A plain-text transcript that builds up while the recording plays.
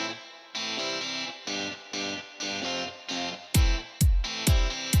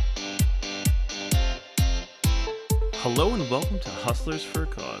Hello and welcome to Hustlers for a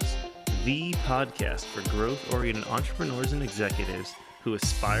Cause, the podcast for growth-oriented entrepreneurs and executives who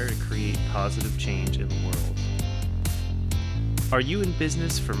aspire to create positive change in the world. Are you in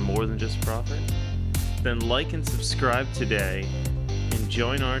business for more than just profit? Then like and subscribe today and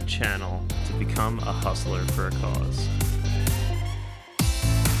join our channel to become a hustler for a cause.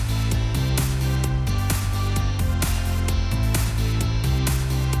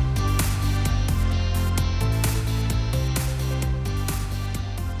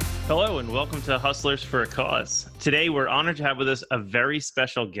 Hello and welcome to Hustlers for a Cause. Today we're honored to have with us a very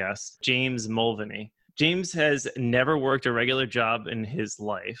special guest, James Mulvaney. James has never worked a regular job in his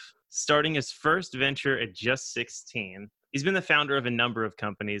life, starting his first venture at just 16. He's been the founder of a number of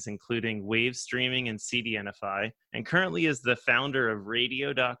companies, including Wave Streaming and CDNFI, and currently is the founder of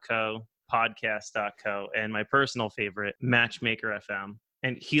Radio.co, Podcast.co, and my personal favorite, Matchmaker FM.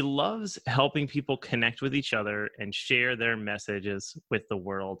 And he loves helping people connect with each other and share their messages with the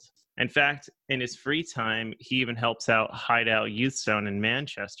world. In fact, in his free time, he even helps out Hideout Youthzone in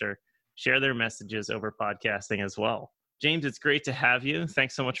Manchester share their messages over podcasting as well. James, it's great to have you.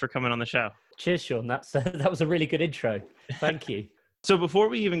 Thanks so much for coming on the show. Cheers, Sean. That was a really good intro. Thank you. So before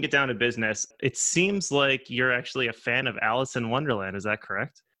we even get down to business, it seems like you're actually a fan of Alice in Wonderland. Is that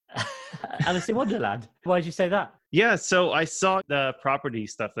correct? Alice in Wonderland. Why did you say that? Yeah, so I saw the property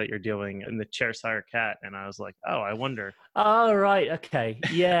stuff that you're doing in the Cheshire Cat, and I was like, oh, I wonder. Oh, right. Okay.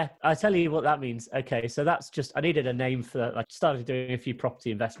 Yeah. I'll tell you what that means. Okay. So that's just, I needed a name for that. I started doing a few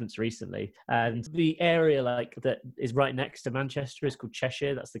property investments recently, and the area that is right next to Manchester is called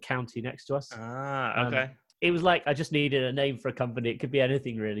Cheshire. That's the county next to us. Ah, okay. It was like, I just needed a name for a company. It could be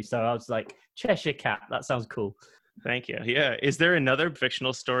anything really. So I was like, Cheshire Cat. That sounds cool. Thank you. Yeah. Is there another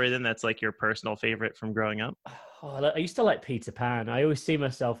fictional story then that's like your personal favorite from growing up? Oh, I used to like Peter Pan. I always see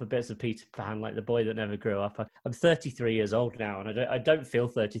myself a bit as Peter Pan, like the boy that never grew up. I'm 33 years old now, and I don't feel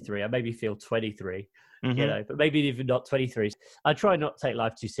 33. I maybe feel 23, but maybe even not 23. I try not to take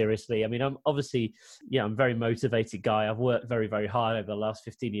life too seriously. I mean, I'm obviously, I'm a very motivated guy. I've worked very, very hard over the last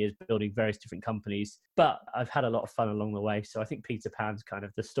 15 years building various different companies, but I've had a lot of fun along the way. So I think Peter Pan's kind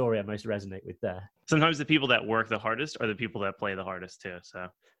of the story I most resonate with there. Sometimes the people that work the hardest are the people that play the hardest too. So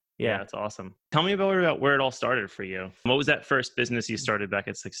yeah, that's awesome. Tell me about where it all started for you. What was that first business you started back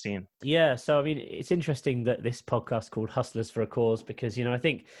at 16? Yeah. So, I mean, it's interesting that this podcast called Hustlers for a Cause, because, I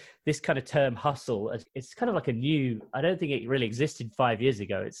think this kind of term hustle, it's kind of like I don't think it really existed 5 years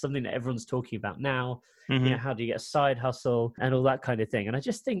ago. It's something that everyone's talking about now. How do you get a side hustle and all that kind of thing. And I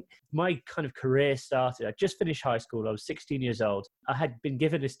just think my kind of career started, I just finished high school. I was 16 years old. I had been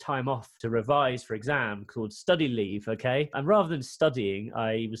given this time off to revise for exam called study leave. Okay. And rather than studying,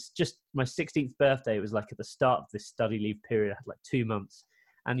 I was just, my 16th birthday, it was like at the start of this study leave period. I had like 2 months.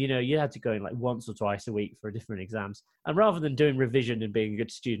 And, you had to go in like once or twice a week for different exams. And rather than doing revision and being a good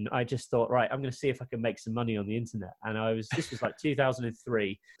student, I just thought, right, I'm going to see if I can make some money on the internet. And this was like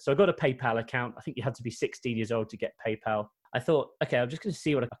 2003. So I got a PayPal account. I think you had to be 16 years old to get PayPal. I thought, okay, I'm just going to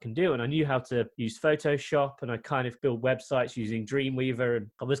see what I can do. And I knew how to use Photoshop, and I kind of build websites using Dreamweaver. And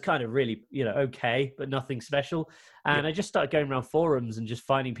I was kind of really, okay, but nothing special. And I just started going around forums and just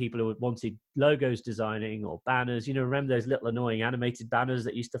finding people who wanted logos designing or banners. Remember those little annoying animated banners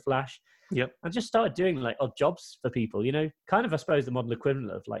that used to flash? Yep. I just started doing like odd jobs for people, kind of, I suppose, the modern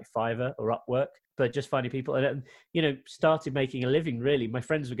equivalent of like Fiverr or Upwork, but just finding people and, started making a living really. My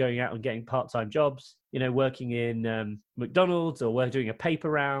friends were going out and getting part-time jobs, working in McDonald's, or doing a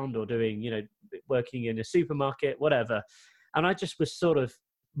paper round, or doing, working in a supermarket, whatever. And I just was sort of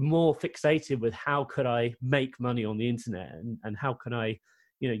more fixated with how could I make money on the internet, and how can I,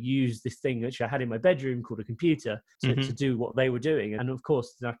 use this thing which I had in my bedroom called a computer to do what they were doing. And of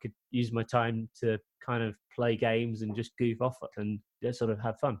course, I could use my time to kind of play games and just goof off and just sort of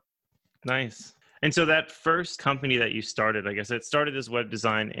have fun. Nice. And so that first company that you started, I guess it started as web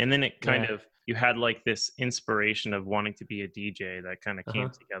design, and then it kind of, you had like this inspiration of wanting to be a DJ that kind of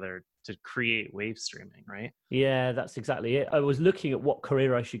came together to create Wave Streaming, right? Yeah, that's exactly it. I was looking at what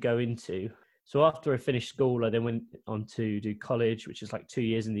career I should go into. So after I finished school, I then went on to do college, which is like 2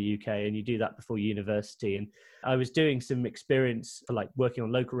 years in the UK, and you do that before university. And I was doing some experience for like working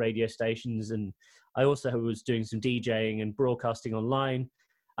on local radio stations, and I also was doing some DJing and broadcasting online.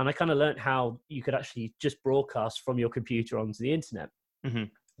 And I kind of learned how you could actually just broadcast from your computer onto the internet.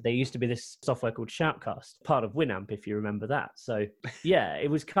 There used to be this software called Shoutcast, part of Winamp, if you remember that. So yeah, it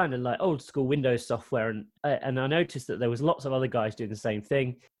was kind of like old school Windows software. And I noticed that there was lots of other guys doing the same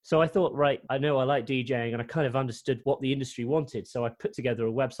thing. So I thought, right, I know I like DJing, and I kind of understood what the industry wanted. So I put together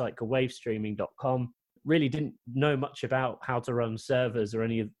a website called wavestreaming.com. really didn't know much about how to run servers or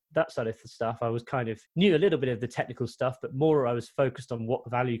any of that side of the stuff. I was kind of knew a little bit of the technical stuff, but more I was focused on what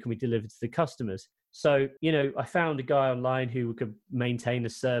value can we deliver to the customers. So, I found a guy online who could maintain the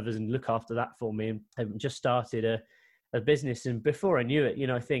servers and look after that for me, and I just started a business. And before I knew it,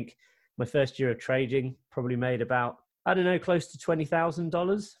 I think my first year of trading probably made about, I don't know, close to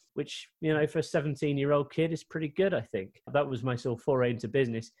 $20,000, which, for a 17-year-old kid is pretty good, I think. That was my sort of foray into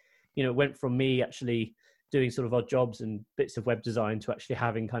business. It went from me actually doing sort of odd jobs and bits of web design to actually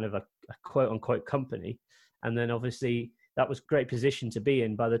having kind of a quote unquote company. And then obviously that was a great position to be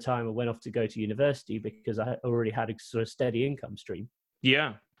in by the time I went off to go to university, because I already had a sort of steady income stream.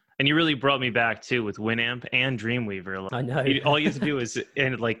 Yeah. And you really brought me back too with Winamp and Dreamweaver. I know. All you have to do is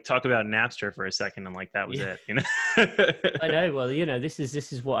talk about Napster for a second, and that was it. I know. Well, this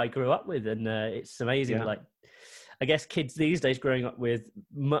is what I grew up with, and it's amazing. Yeah. I guess kids these days growing up with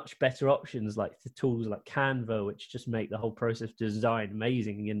much better options, like the tools like Canva, which just make the whole process of design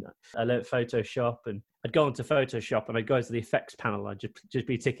amazing. And I learned Photoshop, and I'd go into Photoshop and I'd go to the effects panel. I'd just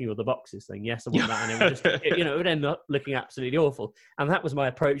be ticking all the boxes saying, yes, I want that. And it would just, it would end up looking absolutely awful. And that was my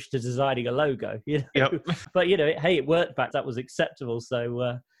approach to designing a logo, Yep. But, hey, it worked back. That was acceptable.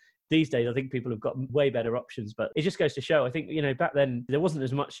 So, these days, I think people have got way better options, but it just goes to show, I think, back then there wasn't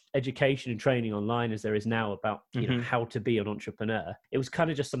as much education and training online as there is now about, how to be an entrepreneur. It was kind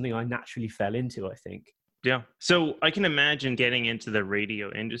of just something I naturally fell into, I think. Yeah. So I can imagine getting into the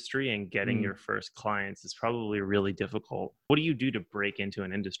radio industry and getting your first clients is probably really difficult. What do you do to break into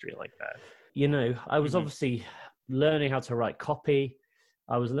an industry like that? I was obviously learning how to write copy.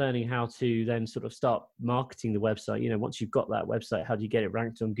 I was learning how to then sort of start marketing the website. Once you've got that website, how do you get it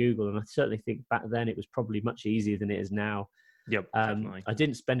ranked on Google? And I certainly think back then it was probably much easier than it is now. Yep, definitely. I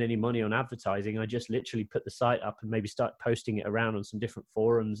didn't spend any money on advertising. I just literally put the site up and maybe start posting it around on some different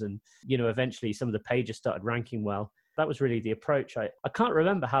forums. And, eventually some of the pages started ranking well. That was really the approach. I can't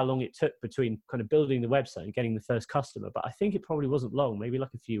remember how long it took between kind of building the website and getting the first customer, but I think it probably wasn't long, maybe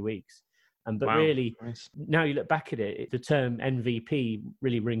like a few weeks. But wow, really, nice. Now you look back at it, the term MVP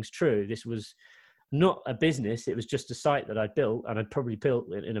really rings true. This was not a business. It was just a site that I'd built, and I'd probably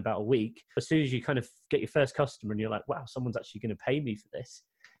built it in about a week. As soon as you kind of get your first customer and you're like, wow, someone's actually going to pay me for this.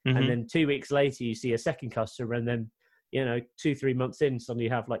 And then 2 weeks later, you see a second customer, and then, 2-3 months in, suddenly you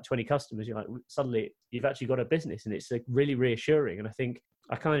have like 20 customers. You're like, suddenly you've actually got a business, and it's like really reassuring. And I think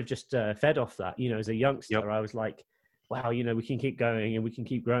I kind of just fed off that, as a youngster. I was like, wow, we can keep going and we can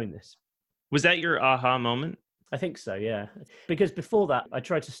keep growing this. Was that your aha moment? I think so, yeah. Because before that, I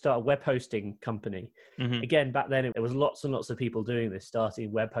tried to start a web hosting company. Again, back then, there was lots and lots of people doing this,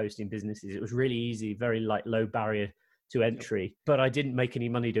 starting web hosting businesses. It was really easy, very low barrier to entry. But I didn't make any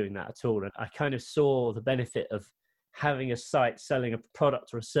money doing that at all. And I kind of saw the benefit of having a site selling a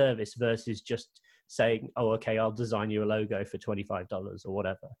product or a service versus just saying, oh, okay, I'll design you a logo for $25 or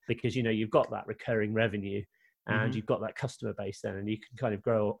whatever. Because, you've got that recurring revenue. And you've got that customer base then, and you can kind of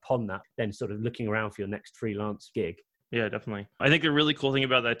grow upon that, then sort of looking around for your next freelance gig. Yeah, definitely. I think the really cool thing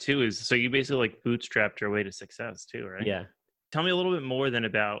about that too is, so you basically bootstrapped your way to success too, right? Yeah. Tell me a little bit more then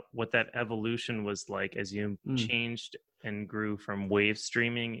about what that evolution was like as you changed and grew from wave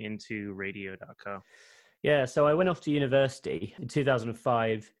streaming into radio.co. Yeah, so I went off to university in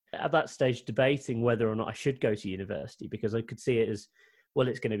 2005, at that stage debating whether or not I should go to university, because I could see it as, well,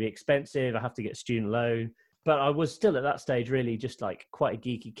 it's going to be expensive, I have to get a student loan. But I was still at that stage really just like quite a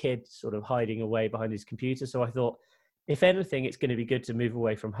geeky kid, sort of hiding away behind his computer. So I thought, if anything, it's going to be good to move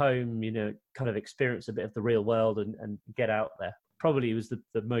away from home, kind of experience a bit of the real world and get out there. Probably was the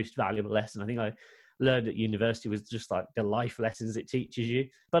most valuable lesson I think I learned at university, was just like the life lessons it teaches you.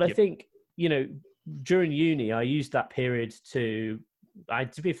 But I think, during uni, I used that period to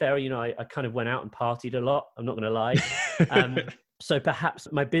be fair, I kind of went out and partied a lot. I'm not going to lie. So perhaps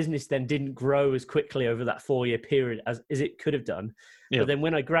my business then didn't grow as quickly over that 4-year period as it could have done. But then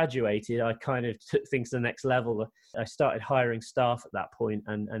when I graduated, I kind of took things to the next level. I started hiring staff at that point,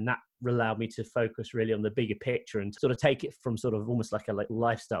 and that allowed me to focus really on the bigger picture and sort of take it from sort of almost like a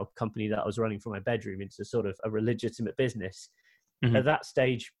lifestyle company that I was running from my bedroom into sort of a legitimate business. At that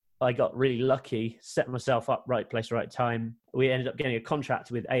stage, I got really lucky, set myself up, right place, right time. We ended up getting a contract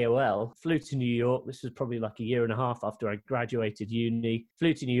with AOL, flew to New York. This was probably like a year and a half after I graduated uni.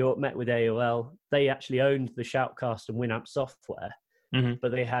 Flew to New York, met with AOL. They actually owned the Shoutcast and Winamp software,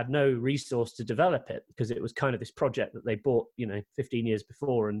 but they had no resource to develop it, because it was kind of this project that they bought, 15 years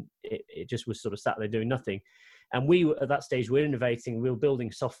before, and it just was sort of sat there doing nothing. And we were, at that stage, we were innovating, we were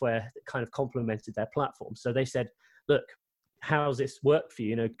building software that kind of complemented their platform. So they said, look, how's this work for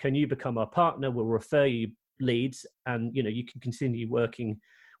you? Can you become our partner? We'll refer you leads, and you can continue working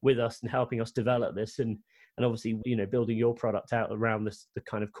with us and helping us develop this, and obviously, building your product out around this, the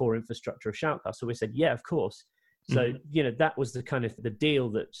kind of core infrastructure of Shoutcast. So we said, yeah, of course. So, that was the kind of the deal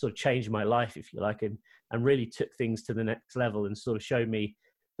that sort of changed my life, if you like, and really took things to the next level and sort of showed me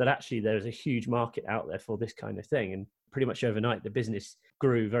that actually there's a huge market out there for this kind of thing. And pretty much overnight, the business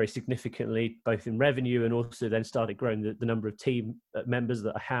grew very significantly, both in revenue and also then started growing the number of team members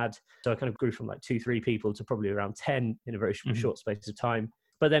that I had. So I kind of grew from like 2-3 people to probably around 10 in a very short space of time.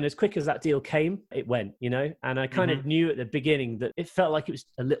 But then as quick as that deal came, it went, and I kind of knew at the beginning that it felt like it was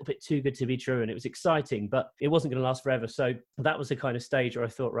a little bit too good to be true, and it was exciting, but it wasn't going to last forever. So that was the kind of stage where I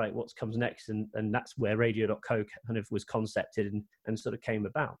thought, right, what comes next? And that's where Radio.co kind of was concepted and sort of came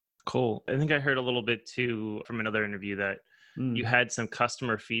about. Cool. I think I heard a little bit too from another interview that you had some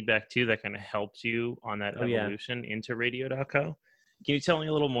customer feedback too that kind of helped you on that evolution into Radio.co. Can you tell me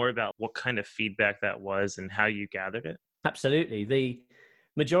a little more about what kind of feedback that was and how you gathered it? Absolutely. The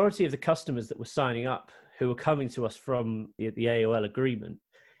majority of the customers that were signing up, who were coming to us from the AOL agreement,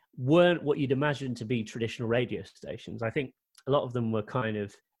 weren't what you'd imagine to be traditional radio stations. I think a lot of them were kind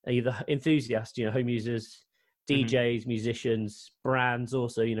of either enthusiasts, home users, DJs, musicians, brands,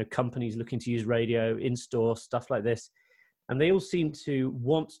 also, companies looking to use radio in-store, stuff like this. And they all seemed to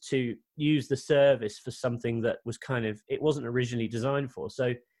want to use the service for something that was it wasn't originally designed for.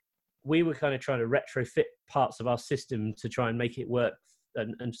 So we were kind of trying to retrofit parts of our system to try and make it work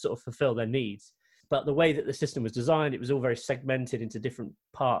and sort of fulfill their needs. But the way that the system was designed, it was all very segmented into different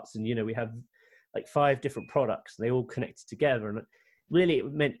parts. And, we have like 5 different products, and they all connected together. And really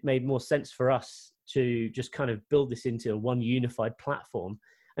it made more sense for us to just kind of build this into one unified platform.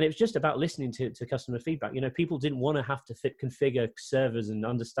 And it was just about listening to customer feedback. People didn't want to have to configure servers and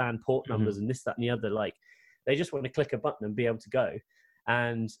understand port numbers and this, that, and the other. Like, they just want to click a button and be able to go.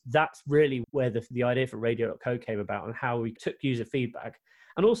 And that's really where the idea for Radio.co came about, and how we took user feedback.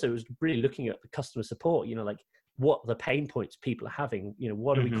 And also it was really looking at the customer support, like what are the pain points people are having,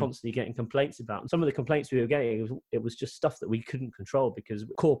 what are we constantly getting complaints about? And some of the complaints we were getting, it was just stuff that we couldn't control because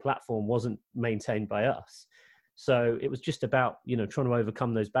the core platform wasn't maintained by us. So it was just about, trying to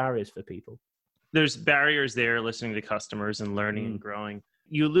overcome those barriers for people. There's barriers there, listening to customers and learning and growing.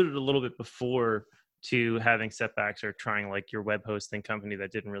 You alluded a little bit before to having setbacks or trying like your web hosting company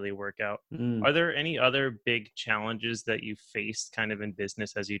that didn't really work out. Are there any other big challenges that you faced kind of in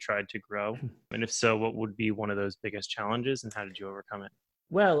business as you tried to grow? And if so, what would be one of those biggest challenges, and how did you overcome it?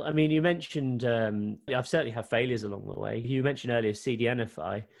 Well, I mean, you mentioned, I've certainly had failures along the way. You mentioned earlier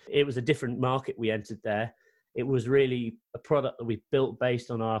CDNify. It was a different market we entered there. It was really a product that we built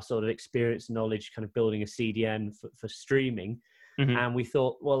based on our sort of experience and knowledge, kind of building a CDN for streaming. And we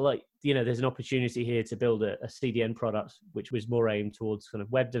thought, well, there's an opportunity here to build a CDN product, which was more aimed towards kind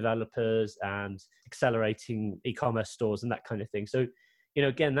of web developers and accelerating e-commerce stores and that kind of thing. So,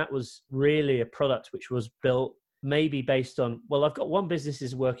 again, that was really a product which was built maybe based on, well, I've got one business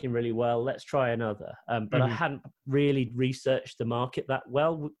is working really well, let's try another. But I hadn't really researched the market that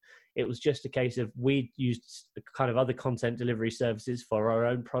well. It was just a case of we used kind of other content delivery services for our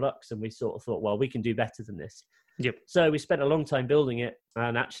own products, and we sort of thought, well, we can do better than this. Yep. So we spent a long time building it,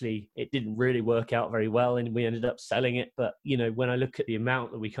 and actually it didn't really work out very well, and we ended up selling it. But, when I look at the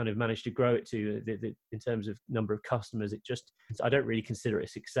amount that we kind of managed to grow it to in terms of number of customers, I don't really consider it a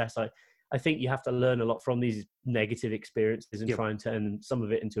success. I think you have to learn a lot from these negative experiences and try and turn some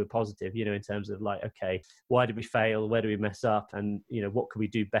of it into a positive, in terms of like, okay, why did we fail? Where do we mess up? And, what can we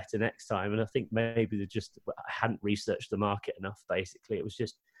do better next time? And I think maybe I hadn't researched the market enough, basically. It was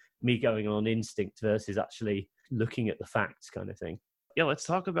just me going on instinct versus actually looking at the facts, kind of thing. Yeah, let's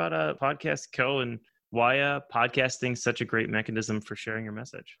talk about Podcast Co. and why podcasting is such a great mechanism for sharing your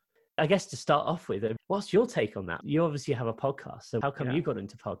message. I guess to start off with, what's your take on that? You obviously have a podcast, so how come you got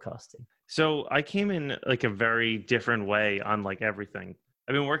into podcasting? So I came in like a very different way on like everything.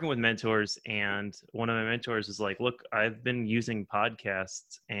 I've been working with mentors, and one of my mentors is like, look, I've been using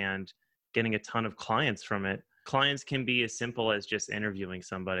podcasts and getting a ton of clients from it. Clients can be as simple as just interviewing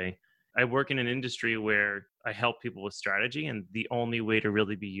somebody. I work in an industry where I help people with strategy, and the only way to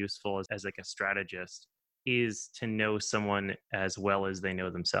really be useful as like a strategist is to know someone as well as they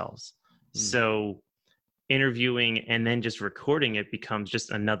know themselves. So interviewing and then just recording it becomes just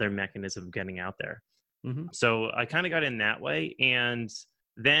another mechanism of getting out there. So I kind of got in that way. And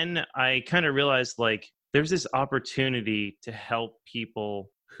then I kind of realized like there's this opportunity to help people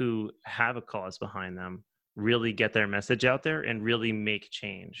who have a cause behind them really get their message out there and really make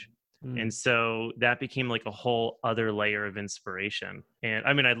change. And so that became like a whole other layer of inspiration. And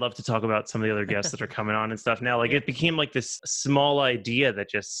I mean, I'd love to talk about some of the other guests that are coming on and stuff now. Like it became like this small idea that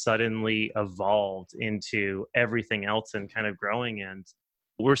just suddenly evolved into everything else and kind of growing. And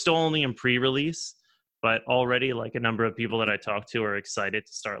We're still only in pre-release, but already like a number of people that I talk to are excited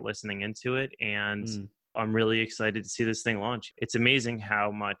to start listening into it. And I'm really excited to see this thing launch. It's amazing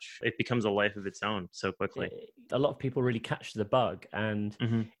how much it becomes a life of its own so quickly. A lot of people really catch the bug. And,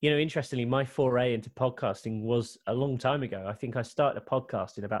 Mm-hmm. Interestingly, my foray into podcasting was a long time ago. I think I started a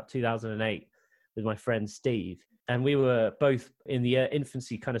podcast in about 2008 with my friend Steve. And we were both in the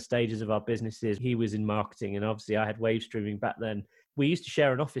infancy kind of stages of our businesses. He was in marketing, and obviously I had wave streaming back then. We used to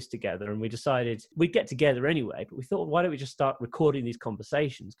share an office together, and we decided we'd get together anyway, but we thought, why don't we just start recording these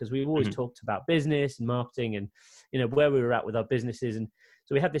conversations? Because we've always talked about business and marketing and, where we were at with our businesses. And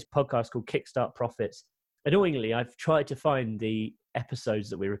so we had this podcast called Kickstart Profits. Annoyingly, I've tried to find the episodes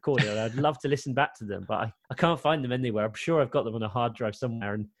that we recorded, and I'd love to listen back to them, but I can't find them anywhere. I'm sure I've got them on a hard drive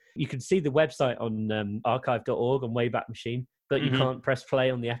somewhere. And you can see the website on archive.org on Wayback Machine, but you can't press play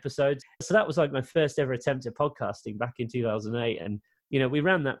on the episodes. So that was like my first ever attempt at podcasting back in 2008. And, we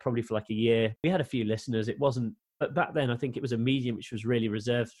ran that probably for like a year. We had a few listeners. It wasn't, but back then I think it was a medium which was really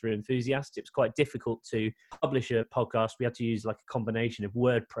reserved for enthusiasts. It was quite difficult to publish a podcast. We had to use like a combination of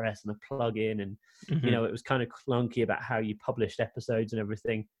WordPress and a plugin. And, it was kind of clunky about how you published episodes and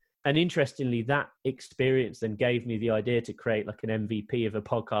everything. And interestingly, that experience then gave me the idea to create like an MVP of a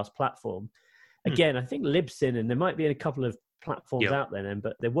podcast platform. Again, I think Libsyn, and there might be a couple of platforms out there then,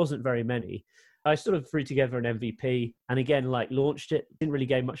 but there wasn't very many. I sort of threw together an MVP and again, like launched it. Didn't really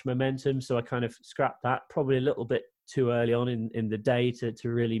gain much momentum, so I kind of scrapped that probably a little bit too early on in the day to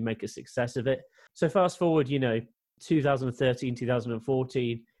really make a success of it. So fast forward, 2013,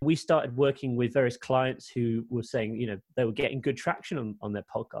 2014, we started working with various clients who were saying, they were getting good traction on their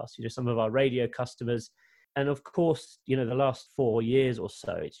podcasts, some of our radio customers. And of course, the last 4 years or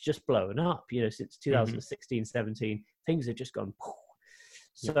so, it's just blown up, since 2016, 17, things have just gone.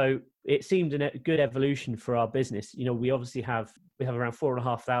 So it seemed a good evolution for our business. We obviously have around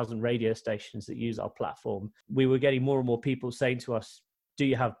 4,500 radio stations that use our platform. We were getting more and more people saying to us, do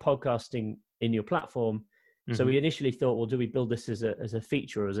you have podcasting in your platform? So we initially thought, well, do we build this as a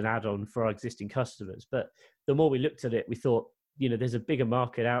feature or as an add-on for our existing customers? But the more we looked at it, we thought, there's a bigger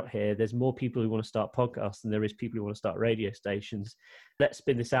market out here. There's more people who want to start podcasts than there is people who want to start radio stations. Let's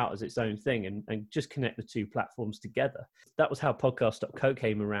spin this out as its own thing and just connect the two platforms together. That was how podcast.co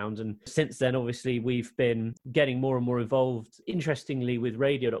came around. And since then, obviously, we've been getting more and more involved. Interestingly, with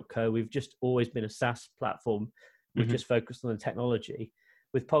radio.co, we've just always been a SaaS platform. We've just focused on the technology.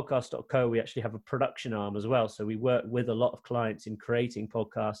 With podcast.co, we actually have a production arm as well. So we work with a lot of clients in creating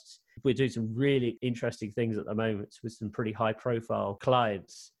podcasts. We're doing some really interesting things at the moment with some pretty high profile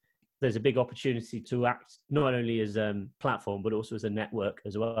clients. There's a big opportunity to act not only as a platform, but also as a network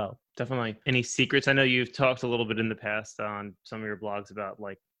as well. Definitely. Any secrets? I know you've talked a little bit in the past on some of your blogs about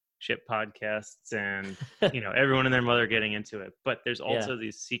like ship podcasts and, everyone and their mother getting into it. But there's also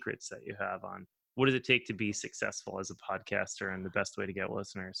these secrets that you have on what does it take to be successful as a podcaster and the best way to get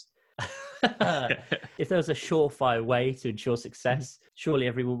listeners? If there was a surefire way to ensure success, surely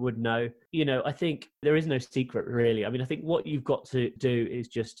everyone would know. I think there is no secret really. I mean, I think what you've got to do is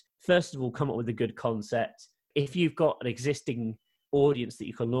just, first of all, come up with a good concept. If you've got an existing audience that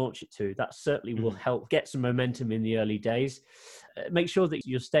you can launch it to, that certainly will help get some momentum in the early days. Make sure that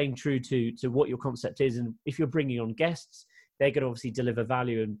you're staying true to what your concept is. And if you're bringing on guests, they're going to obviously deliver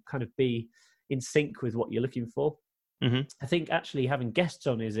value and kind of be in sync with what you're looking for. I think actually having guests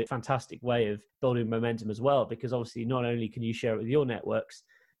on is a fantastic way of building momentum as well, because obviously not only can you share it with your networks,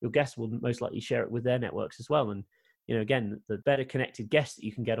 your guests will most likely share it with their networks as well. And, again, the better connected guests that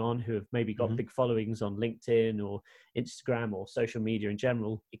you can get on who have maybe got big followings on LinkedIn or Instagram or social media in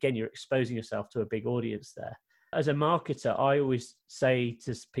general, again, you're exposing yourself to a big audience there. As a marketer, I always say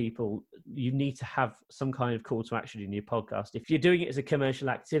to people, you need to have some kind of call to action in your podcast. If you're doing it as a commercial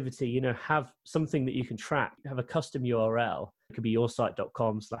activity, have something that you can track. Have a custom URL. It could be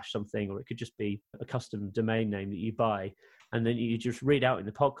yoursite.com/something, or it could just be a custom domain name that you buy. And then you just read out in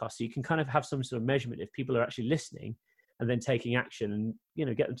the podcast. So you can kind of have some sort of measurement if people are actually listening and then taking action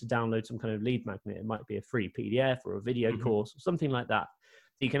and, get them to download some kind of lead magnet. It might be a free PDF or a video course or something like that.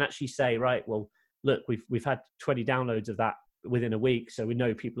 So you can actually say, right, well, look, we've had 20 downloads of that within a week, so we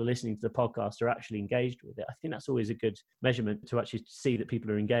know people are listening to the podcast, are actually engaged with it. I think that's always a good measurement to actually see that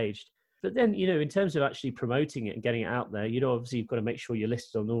people are engaged. But then, in terms of actually promoting it and getting it out there, obviously you've got to make sure you're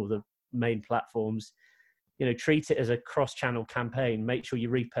listed on all the main platforms. Treat it as a cross-channel campaign. Make sure you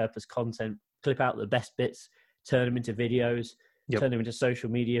repurpose content, clip out the best bits, turn them into videos, turn them into social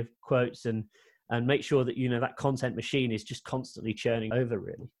media quotes, and make sure that, that content machine is just constantly churning over,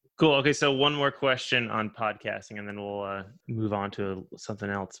 really. Cool. Okay, so one more question on podcasting, and then we'll move on to something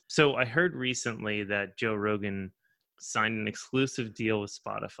else. So I heard recently that Joe Rogan signed an exclusive deal with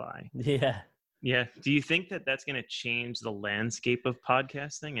Spotify. Yeah. Yeah. Do you think that that's going to change the landscape of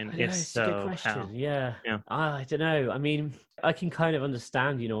podcasting? And I know, if it's a good so, question. how? Yeah. Yeah. I don't know. I mean, I can kind of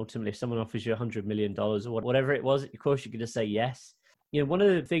understand, ultimately if someone offers you $100 million or whatever it was, of course you're going to say yes. One of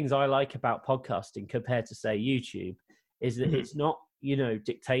the things I like about podcasting compared to, say, YouTube is that Mhm. it's not,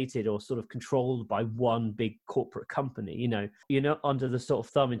 dictated or sort of controlled by one big corporate company. You're not under the sort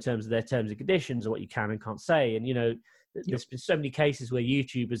of thumb in terms of their terms and conditions or what you can and can't say. And, Yep. there's been so many cases where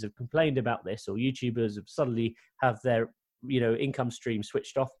YouTubers have complained about this, or YouTubers have suddenly have their income stream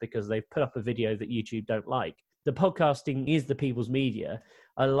switched off because they've put up a video that YouTube don't like. The podcasting is the people's media.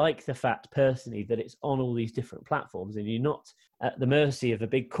 I like the fact personally that it's on all these different platforms and you're not at the mercy of a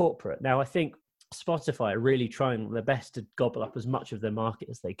big corporate. Now, I think Spotify are really trying their best to gobble up as much of their market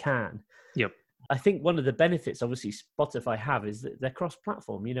as they can. Yep. I think one of the benefits, obviously, Spotify have is that they're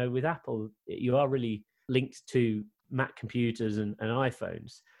cross-platform. With Apple, you are really linked to Mac computers and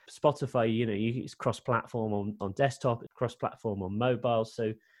iPhones. Spotify, it's cross-platform on desktop, it's cross-platform on mobile.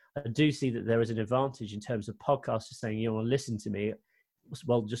 So I do see that there is an advantage in terms of podcasters saying, you want to listen to me,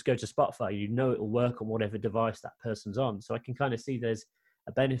 well, just go to Spotify. It will work on whatever device that person's on. So I can kind of see there's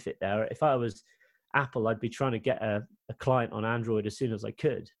a benefit there. If I was Apple, I'd be trying to get a client on Android as soon as I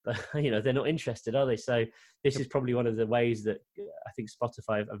could, but they're not interested, are they? So this is probably one of the ways that I think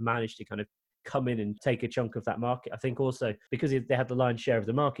Spotify have managed to kind of come in and take a chunk of that market. I think also because they had the lion's share of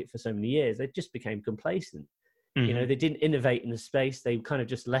the market for so many years, they just became complacent. Mhm. They didn't innovate in the space. They kind of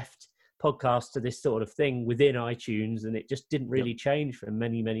just left podcasts to this sort of thing within iTunes, and it just didn't Yep. really change for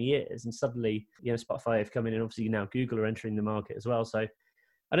many, many years. And suddenly, Spotify have come in, and obviously now Google are entering the market as well. So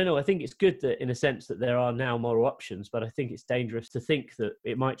I don't know. I think it's good that in a sense that there are now more options, but I think it's dangerous to think that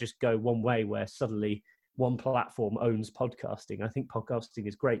it might just go one way where suddenly one platform owns podcasting. I think podcasting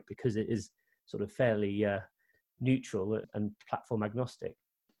is great because it is sort of fairly neutral and platform agnostic.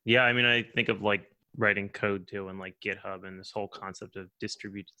 Yeah. I mean, I think of like writing code too, and like GitHub and this whole concept of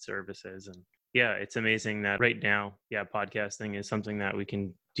distributed services. And yeah, it's amazing that right now, yeah, podcasting is something that we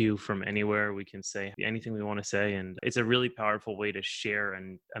can do from anywhere. We can say anything we want to say. And it's a really powerful way to share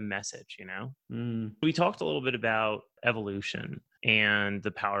a message, Mm. We talked a little bit about evolution and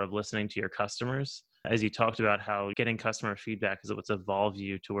the power of listening to your customers. As you talked about how getting customer feedback is what's evolved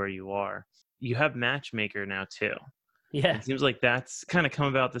you to where you are. You have Matchmaker now too. Yeah. It seems like that's kind of come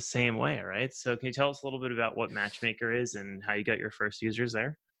about the same way, right? So can you tell us a little bit about what Matchmaker is and how you got your first users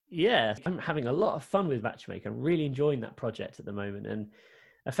there? Yeah, I'm having a lot of fun with Matchmaker. I'm really enjoying that project at the moment. And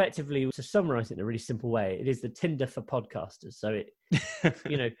effectively, to summarize it in a really simple way, it is the Tinder for podcasters. So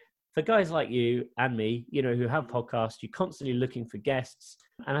for guys like you and me, who have podcasts, you're constantly looking for guests.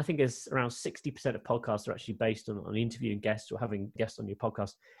 And I think there's around 60% of podcasts are actually based on interviewing guests or having guests on your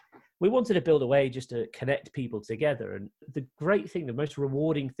podcast. We wanted to build a way just to connect people together. And the great thing, the most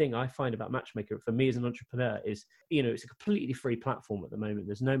rewarding thing I find about Matchmaker for me as an entrepreneur is, it's a completely free platform at the moment.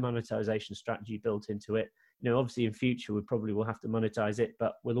 There's no monetization strategy built into it. Obviously in future, we probably will have to monetize it,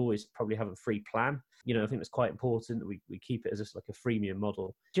 but we'll always probably have a free plan. I think it's quite important that we keep it as just like a freemium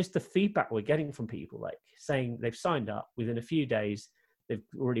model. Just the feedback we're getting from people, like saying they've signed up within a few days, they've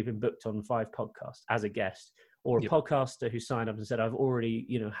already been booked on 5 podcasts as a guest, or a Yep. podcaster who signed up and said, I've already,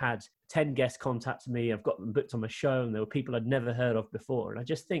 had 10 guests contact me. I've got them booked on my show, and there were people I'd never heard of before. And I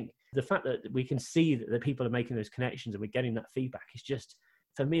just think the fact that we can see that the people are making those connections and we're getting that feedback is just,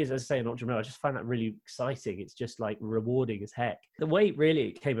 for me, as I say, an entrepreneur, I just find that really exciting. It's just like rewarding as heck. The way really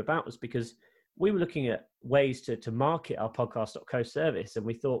it came about was because we were looking at ways to market our podcast.co service. And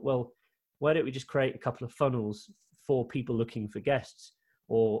we thought, well, why don't we just create a couple of funnels for people looking for guests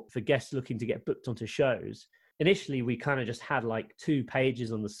or for guests looking to get booked onto shows? Initially, we kind of just had like 2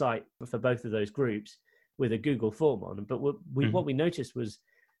 pages on the site for both of those groups with a Google form on. But what we noticed was,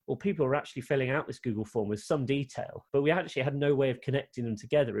 well, people were actually filling out this Google form with some detail, but we actually had no way of connecting them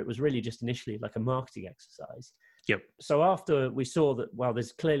together. It was really just initially like a marketing exercise. Yep. So after we saw that, well,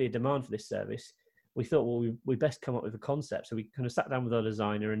 there's clearly a demand for this service, we thought, well, we best come up with a concept. So we kind of sat down with our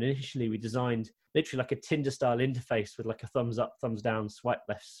designer, and initially we designed literally like a Tinder style interface with like a thumbs up, thumbs down, swipe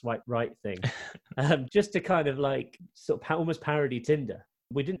left, swipe right thing, just to kind of like sort of almost parody Tinder.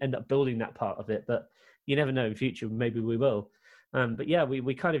 We didn't end up building that part of it, but you never know in future, maybe we will. But yeah,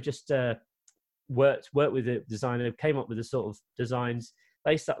 we kind of just worked with the designer, came up with the sort of designs.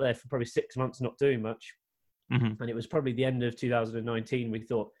 They sat there for probably 6 months not doing much. Mm-hmm. And it was probably the end of 2019. We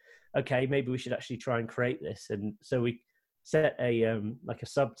thought, okay, maybe we should actually try and create this. And so we set a like a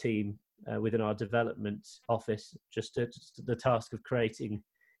sub team within our development office, just the task of creating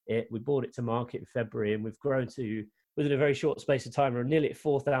it. We brought it to market in February, and we've grown to within a very short space of time, we're nearly at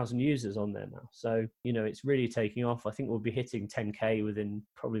 4,000 users on there now. So, it's really taking off. I think we'll be hitting 10K within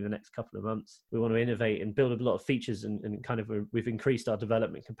probably the next couple of months. We want to innovate and build a lot of features, and kind of we've increased our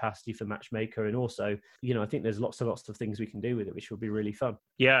development capacity for Matchmaker. And also, I think there's lots of things we can do with it, which will be really fun.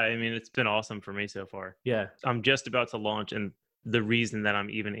 Yeah, I mean, it's been awesome for me so far. Yeah. I'm just about to launch, and the reason that I'm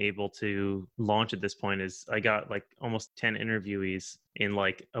even able to launch at this point is I got like almost 10 interviewees in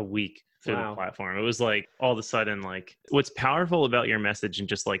like a week through the platform. It was like all of a sudden, like what's powerful about your message and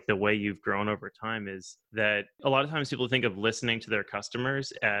just like the way you've grown over time is that a lot of times people think of listening to their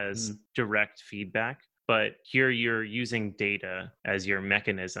customers as direct feedback, but here you're using data as your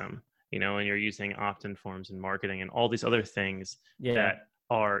mechanism, and you're using opt-in forms and marketing and all these other things that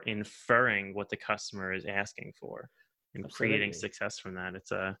are inferring what the customer is asking for and creating success from that.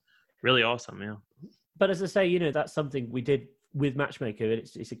 It's really awesome. Yeah. But as I say, that's something we did with Matchmaker.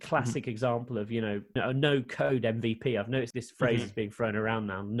 It's a classic example of, a no code MVP. I've noticed this phrase is being thrown around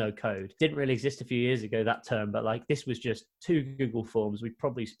now, no code. Didn't really exist a few years ago, that term, but like this was just 2 Google Forms. We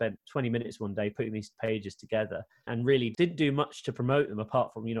probably spent 20 minutes one day putting these pages together and really didn't do much to promote them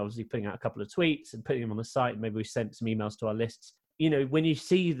apart from, obviously putting out a couple of tweets and putting them on the site. Maybe we sent some emails to our lists. When you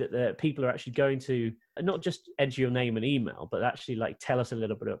see that the people are actually going to not just enter your name and email, but actually like tell us a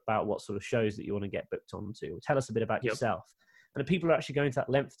little bit about what sort of shows that you want to get booked onto, or tell us a bit about yourself. And the people are actually going to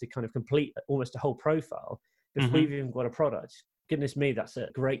that length to kind of complete almost a whole profile before we've even got a product. Goodness me, that's a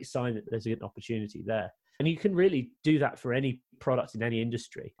great sign that there's an opportunity there. And you can really do that for any product in any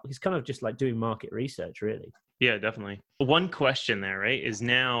industry. It's kind of just like doing market research, really. Yeah, definitely. One question there, right, is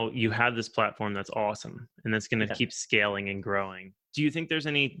now you have this platform that's awesome and that's going to keep scaling and growing. Do you think there's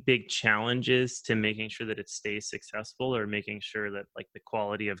any big challenges to making sure that it stays successful, or making sure that like the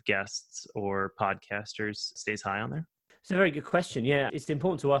quality of guests or podcasters stays high on there? It's a very good question. Yeah, it's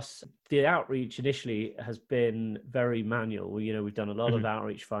important to us. The outreach initially has been very manual. We've done a lot of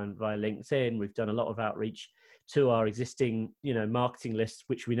outreach via LinkedIn. We've done a lot of outreach to our existing, marketing lists,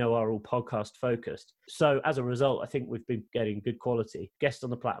 which we know are all podcast focused. So as a result, I think we've been getting good quality guests on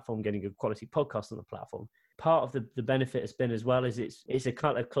the platform, getting good quality podcasts on the platform. Part of the benefit has been as well is it's a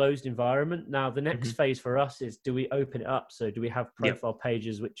kind of closed environment. Now, the next phase for us is, do we open it up? So do we have profile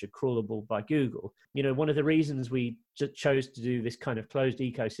pages which are crawlable by Google? One of the reasons we chose to do this kind of closed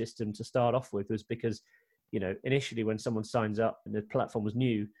ecosystem to start off with was because, initially when someone signs up and the platform was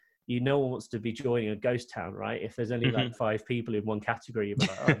new, no one wants to be joining a ghost town, right? If there's only like 5 people in one category, you're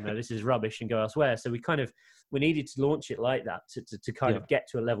like, oh no, this is rubbish, and go elsewhere. So we needed to launch it like that to kind of get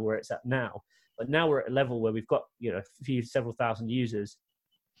to a level where it's at now. But now we're at a level where we've got, several thousand users,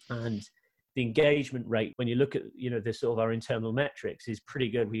 and the engagement rate, when you look at, the sort of our internal metrics, is pretty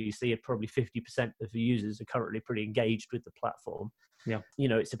good. We see probably 50% of the users are currently pretty engaged with the platform. Yeah.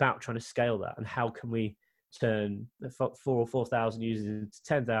 It's about trying to scale that, and how can we turn 4,000 users into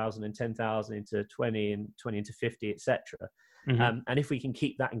 10,000 and 10,000 into 20 and 20 into 50, etc. And if we can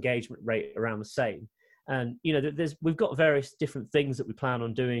keep that engagement rate around the same. And, we've got various different things that we plan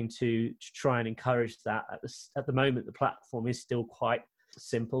on doing to try and encourage that. At the moment, the platform is still quite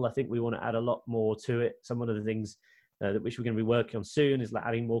simple. I think we want to add a lot more to it. Some of the things which we're going to be working on soon is like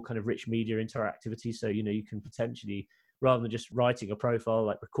adding more kind of rich media interactivity. So, you can potentially, rather than just writing a profile,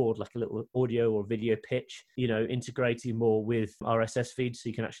 like record like a little audio or video pitch, integrating more with RSS feeds, so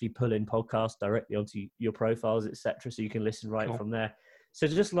you can actually pull in podcasts directly onto your profiles, etc. So you can listen from there. So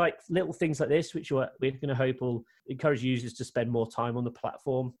just like little things like this, which we're going to hope will encourage users to spend more time on the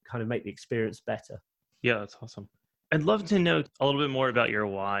platform, kind of make the experience better. Yeah, that's awesome. I'd love to know a little bit more about your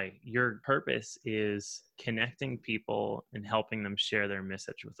why. Your purpose is connecting people and helping them share their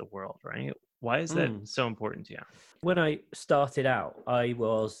message with the world, right? Why is that so important to you? When I started out, I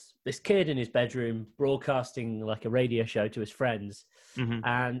was this kid in his bedroom broadcasting like a radio show to his friends.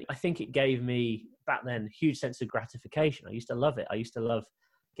 And I think it gave me, back then, a huge sense of gratification. I used to love it. I used to love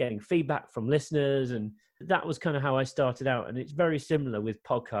getting feedback from listeners, and that was kind of how I started out. And it's very similar with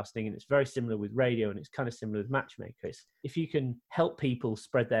podcasting, and it's very similar with radio, and it's kind of similar with Matchmaker. If you can help people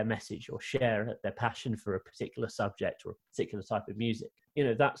spread their message or share their passion for a particular subject or a particular type of music,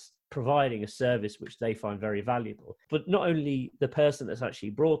 that's providing a service which they find very valuable. But not only the person that's actually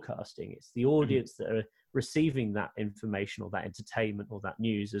broadcasting, it's the audience that are receiving that information or that entertainment or that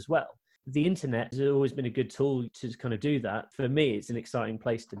news as well. The internet has always been a good tool to kind of do that. For me, it's an exciting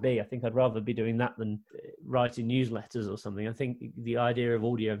place to be. I think I'd rather be doing that than writing newsletters or something. I think the idea of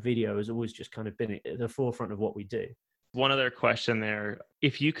audio and video has always just kind of been at the forefront of what we do. One other question there.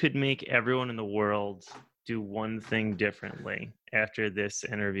 If you could make everyone in the world do one thing differently after this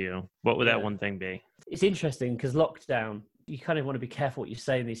interview, what would that one thing be? It's interesting because lockdown, you kind of want to be careful what you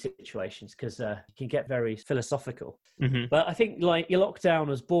say in these situations because it can get very philosophical. Mm-hmm. But I think like your lockdown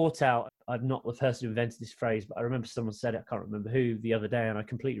has brought out, I'm not the person who invented this phrase, but I remember someone said it, I can't remember who, the other day, and I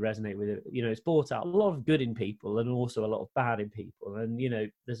completely resonate with it. You know, it's brought out a lot of good in people and also a lot of bad in people. And, you know,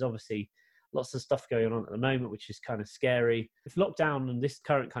 there's obviously lots of stuff going on at the moment, which is kind of scary. If lockdown and this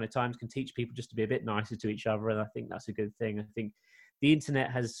current kind of times can teach people just to be a bit nicer to each other, and I think that's a good thing. I think the internet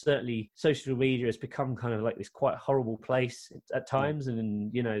has certainly, social media has become kind of like this quite horrible place at times.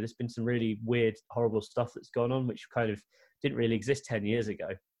 And, you know, there's been some really weird, horrible stuff that's gone on, which kind of didn't really exist 10 years ago.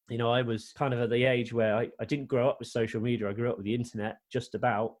 You know, I was kind of at the age where I didn't grow up with social media. I grew up with the internet just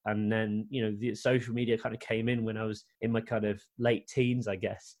about. And then, you know, the social media kind of came in when I was in my kind of late teens, I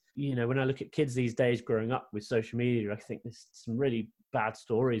guess. You know, when I look at kids these days growing up with social media, I think there's some really bad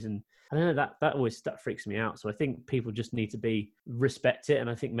stories. And I don't know, that freaks me out. So I think people just need to respect it. And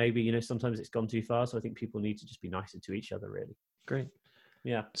I think maybe, you know, sometimes it's gone too far. So I think people need to just be nicer to each other, really. Great.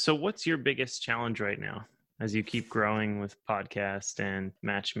 Yeah. So what's your biggest challenge right now as you keep growing with podcast and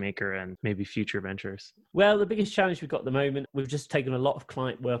Matchmaker and maybe future ventures? Well, the biggest challenge we've got at the moment, we've just taken a lot of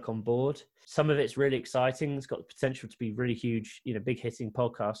client work on board. Some of it's really exciting. It's got the potential to be really huge, you know, big hitting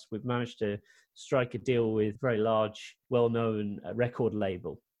podcasts. We've managed to strike a deal with a very large, well-known record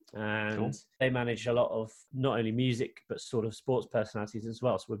label. And cool. They manage a lot of not only music, but sort of sports personalities as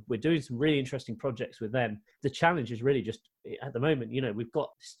well. So we're doing some really interesting projects with them. The challenge is really just at the moment, you know, we've got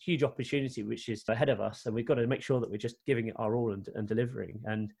this huge opportunity, which is ahead of us. And we've got to make sure that we're just giving it our all and delivering.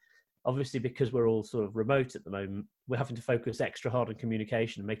 And obviously, because we're all sort of remote at the moment, we're having to focus extra hard on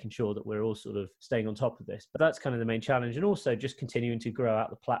communication and making sure that we're all sort of staying on top of this. But that's kind of the main challenge. And also just continuing to grow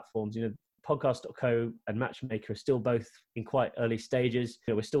out the platforms. You know, Podcast.co and Matchmaker are still both in quite early stages.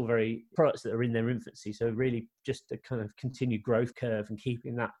 You know, we're still very products that are in their infancy. So really just a kind of continued growth curve and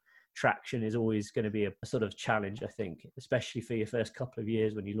keeping that traction is always going to be a sort of challenge, I think, especially for your first couple of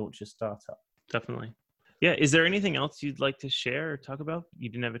years when you launch a startup. Definitely. Yeah. Is there anything else you'd like to share or talk about you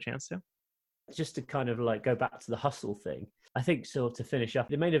didn't have a chance to? Just to kind of like go back to the hustle thing, I think so to finish up,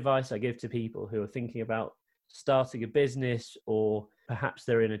 the main advice I give to people who are thinking about starting a business, or perhaps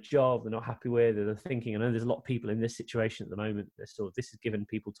they're in a job they're not happy with, or they're thinking, I know there's a lot of people in this situation at the moment, this has given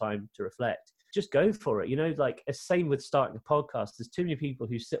people time to reflect. Just go for it. You know, like same with starting a podcast. There's too many people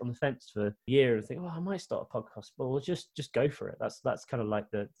who sit on the fence for a year and think, oh, I might start a podcast. Well, just go for it. That's kind of like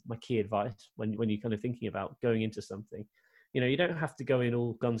my key advice when you're kind of thinking about going into something. You know, you don't have to go in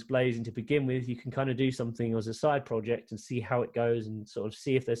all guns blazing to begin with. You can kind of do something as a side project and see how it goes and sort of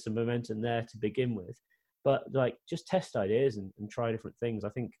see if there's some momentum there to begin with. But like, just test ideas and try different things. I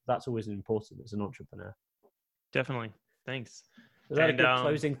think that's always important as an entrepreneur. Definitely. Thanks. Is that a good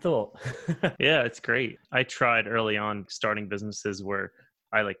closing thought? Yeah, it's great. I tried early on starting businesses where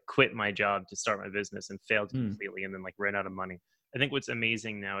I like quit my job to start my business and failed completely and then like ran out of money. I think what's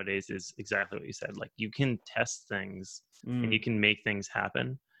amazing nowadays is exactly what you said. Like you can test things and you can make things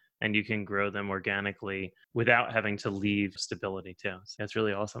happen and you can grow them organically without having to leave stability too. So that's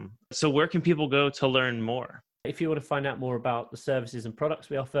really awesome. So where can people go to learn more? If you want to find out more about the services and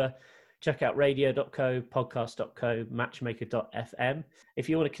products we offer, check out radio.co, podcast.co, matchmaker.fm. If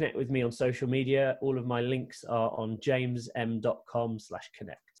you want to connect with me on social media, all of my links are on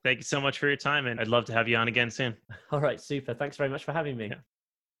jamesm.com/connect. Thank you so much for your time, and I'd love to have you on again soon. All right, super. Thanks very much for having me. Yeah.